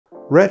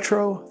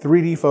retro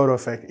 3D photo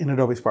effect in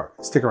Adobe Spark.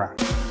 Stick around.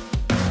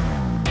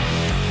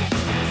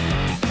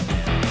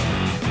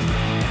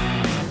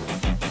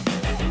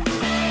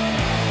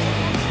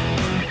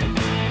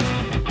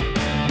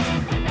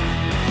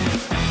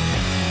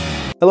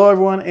 Hello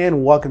everyone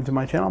and welcome to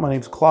my channel. My name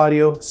is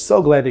Claudio. So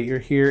glad that you're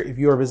here. If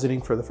you are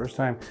visiting for the first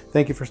time,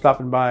 thank you for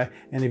stopping by.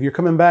 And if you're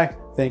coming back,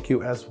 thank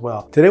you as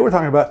well. Today we're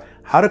talking about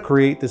how to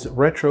create this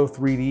retro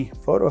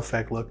 3D photo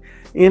effect look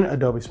in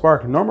Adobe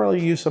Spark. Normally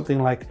you use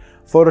something like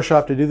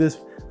Photoshop to do this.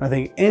 I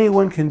think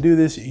anyone can do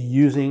this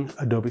using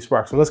Adobe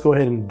Spark. So let's go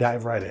ahead and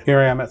dive right in.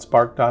 Here I am at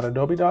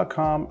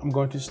spark.adobe.com. I'm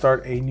going to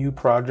start a new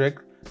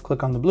project.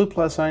 Click on the blue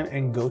plus sign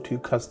and go to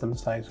custom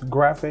size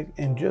graphic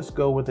and just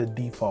go with the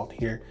default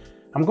here.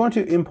 I'm going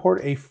to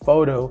import a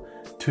photo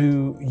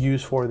to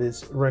use for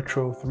this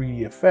retro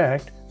 3D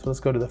effect. So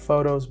let's go to the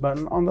photos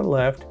button on the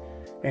left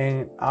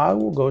and I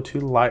will go to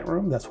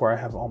Lightroom. That's where I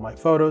have all my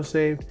photos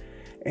saved.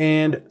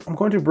 And I'm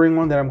going to bring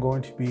one that I'm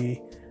going to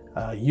be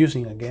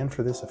using again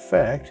for this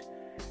effect.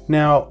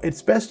 Now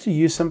it's best to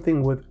use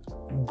something with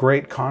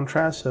great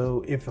contrast.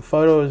 So if the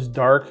photo is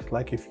dark,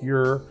 like if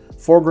your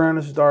foreground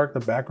is dark,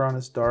 the background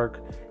is dark,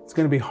 it's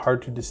going to be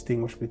hard to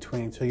distinguish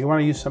between. So you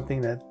want to use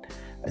something that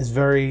is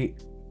very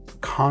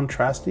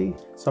contrasty,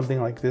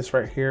 something like this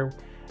right here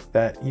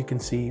that you can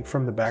see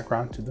from the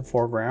background to the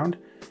foreground.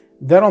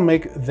 That'll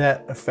make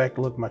that effect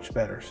look much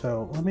better.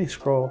 So let me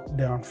scroll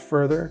down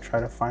further, try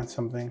to find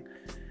something.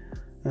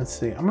 Let's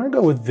see, I'm gonna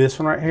go with this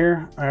one right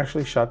here. I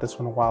actually shot this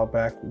one a while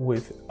back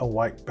with a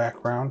white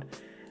background.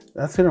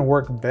 That's gonna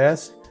work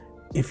best.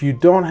 If you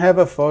don't have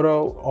a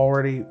photo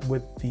already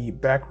with the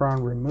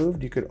background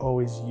removed, you could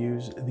always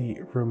use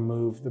the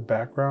remove the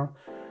background.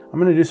 I'm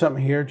gonna do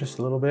something here just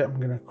a little bit. I'm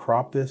gonna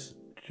crop this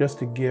just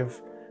to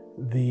give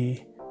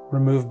the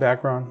remove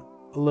background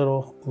a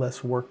little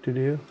less work to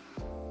do.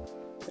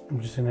 I'm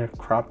just gonna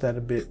crop that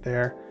a bit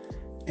there.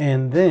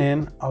 And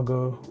then I'll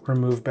go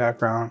remove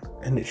background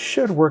and it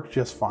should work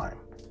just fine.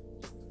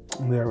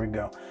 And there we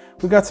go.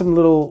 We got some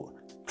little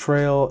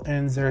trail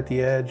ends there at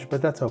the edge,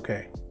 but that's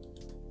okay.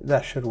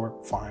 That should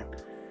work fine.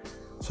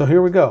 So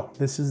here we go.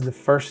 This is the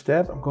first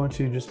step. I'm going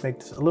to just make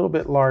this a little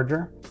bit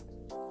larger.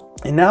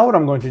 And now what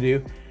I'm going to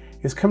do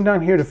is come down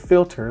here to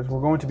filters.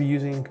 We're going to be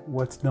using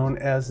what's known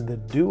as the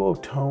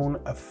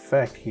Duotone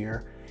effect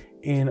here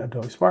in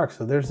Adobe Spark.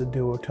 So there's the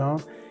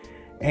Duotone.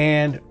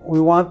 And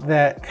we want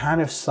that kind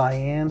of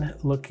cyan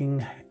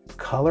looking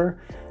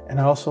color. And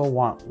I also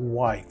want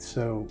white.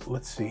 So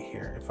let's see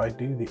here. If I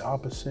do the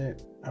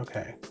opposite,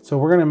 okay. So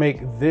we're gonna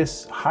make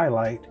this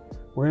highlight.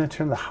 We're gonna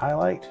turn the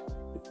highlight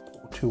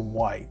to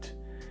white.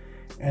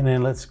 And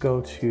then let's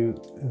go to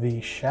the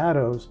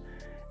shadows.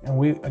 And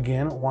we,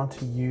 again, want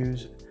to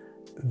use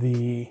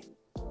the,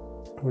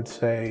 I would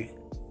say,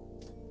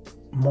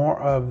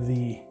 more of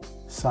the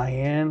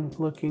cyan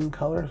looking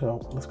color.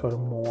 So let's go to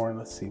more and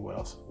let's see what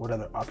else, what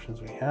other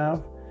options we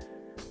have.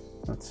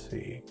 Let's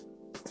see.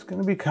 It's going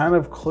to be kind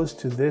of close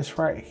to this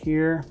right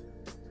here.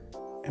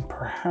 And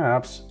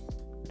perhaps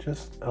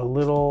just a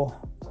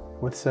little,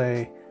 let's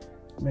say,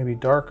 maybe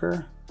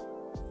darker.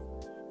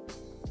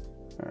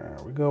 There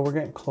we go. We're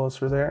getting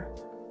closer there.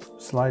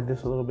 Slide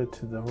this a little bit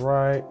to the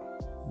right.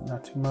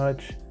 Not too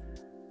much.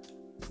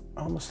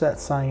 Almost that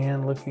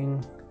cyan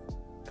looking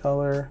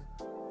color.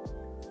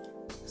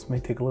 This may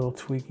take a little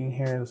tweaking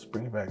here. Let's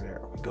bring it back. There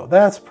we go.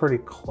 That's pretty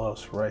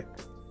close right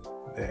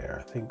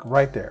there. I think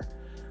right there.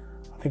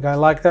 I think I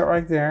like that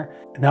right there.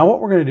 Now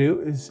what we're going to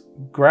do is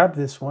grab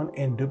this one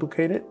and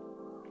duplicate it.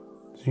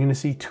 So you're going to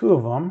see two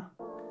of them.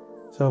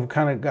 So I've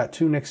kind of got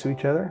two next to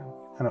each other,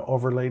 kind of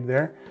overlaid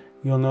there.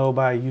 You'll know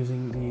by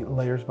using the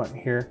layers button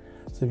here.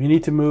 So if you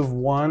need to move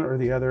one or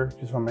the other,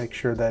 just want to make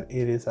sure that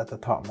it is at the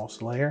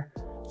topmost layer.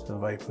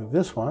 So if I move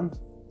this one,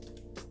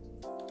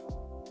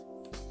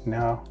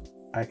 now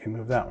I can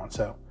move that one.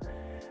 So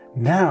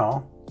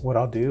now what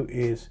I'll do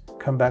is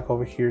come back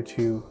over here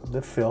to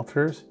the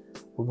filters.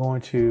 We're going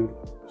to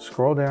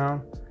scroll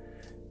down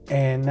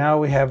and now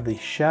we have the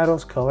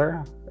shadows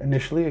color.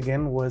 Initially,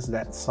 again, was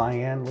that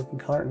cyan looking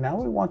color. Now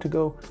we want to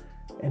go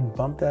and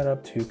bump that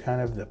up to kind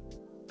of the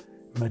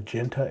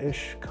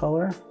magenta-ish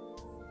color.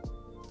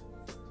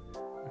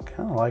 I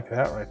kind of like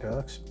that right there.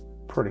 Looks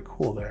pretty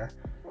cool there.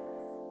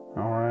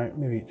 All right,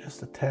 maybe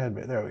just a tad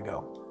bit. There we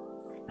go.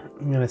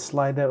 I'm gonna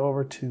slide that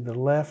over to the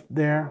left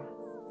there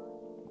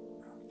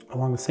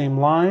along the same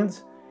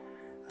lines.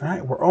 All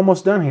right, we're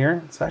almost done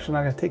here. It's actually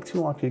not gonna take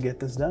too long to get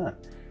this done.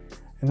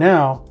 And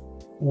now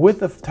with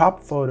the top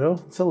photo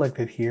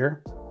selected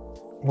here,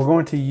 we're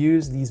going to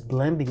use these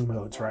blending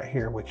modes right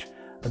here, which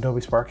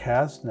Adobe Spark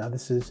has. Now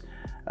this is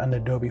an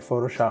Adobe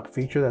Photoshop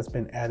feature that's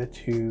been added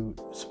to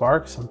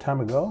Spark some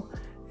time ago.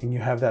 And you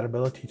have that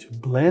ability to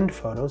blend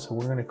photos. So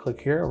we're going to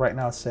click here. Right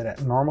now it's set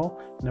at normal.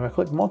 And if I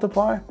click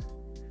multiply,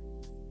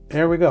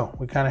 there we go.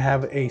 We kind of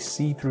have a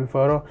see-through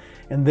photo.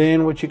 And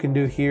then what you can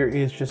do here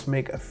is just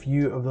make a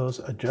few of those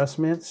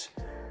adjustments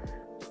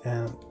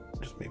and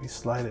just maybe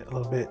slide it a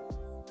little bit.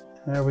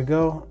 There we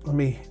go. Let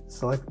me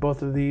select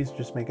both of these,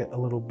 just make it a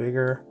little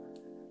bigger.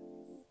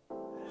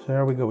 So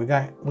there we go. We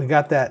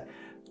got that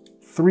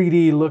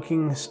 3D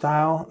looking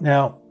style.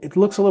 Now it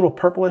looks a little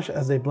purplish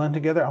as they blend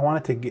together. I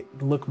want it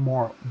to look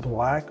more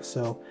black,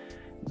 so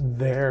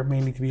there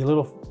may need to be a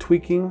little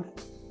tweaking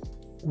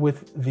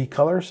with the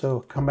color.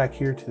 So come back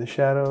here to the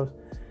shadows,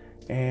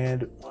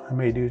 and what I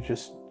may do is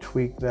just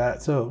tweak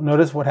that. So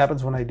notice what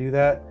happens when I do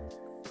that.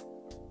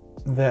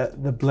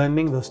 The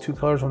blending, those two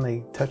colors, when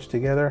they touch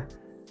together,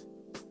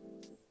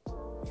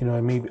 you know,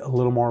 it may be a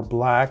little more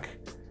black.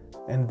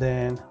 And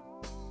then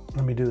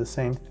let me do the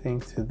same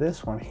thing to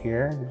this one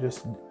here.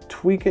 Just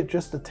tweak it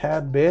just a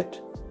tad bit.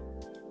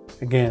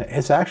 Again,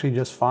 it's actually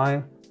just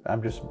fine.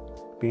 I'm just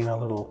being a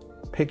little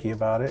picky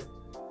about it.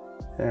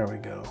 There we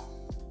go.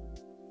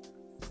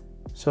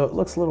 So it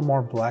looks a little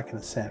more black in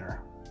the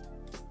center.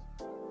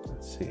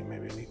 Let's see,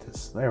 maybe I need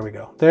this. There we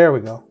go. There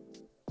we go.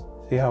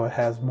 See how it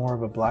has more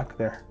of a black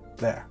there?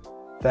 There.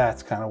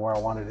 That's kind of where I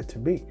wanted it to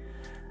be.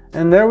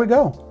 And there we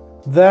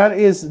go. That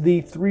is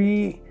the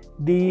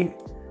 3D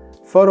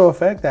photo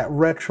effect, that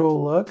retro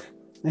look.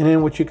 And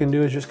then what you can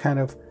do is just kind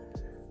of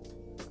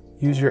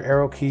use your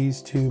arrow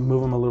keys to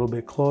move them a little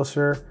bit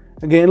closer.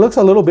 Again, it looks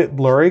a little bit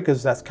blurry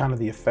because that's kind of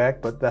the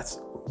effect, but that's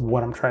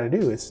what I'm trying to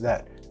do. It's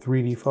that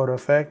 3D photo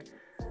effect.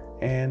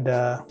 And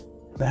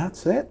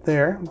that's it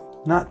there.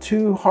 Not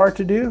too hard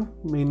to do.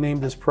 We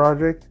named this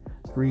project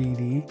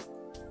 3D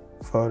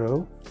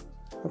photo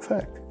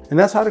effect. And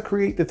that's how to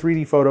create the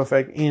 3D photo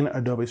effect in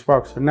Adobe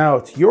Spark. So now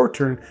it's your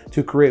turn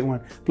to create one.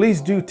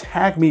 Please do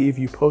tag me if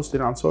you post it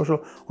on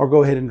social, or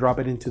go ahead and drop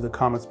it into the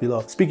comments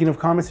below. Speaking of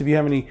comments, if you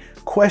have any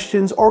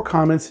questions or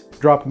comments,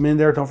 drop them in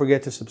there. Don't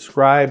forget to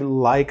subscribe,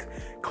 like,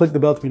 click the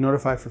bell to be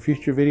notified for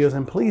future videos,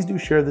 and please do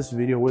share this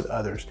video with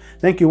others.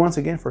 Thank you once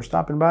again for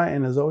stopping by,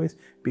 and as always,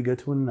 be good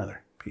to one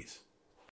another. Peace.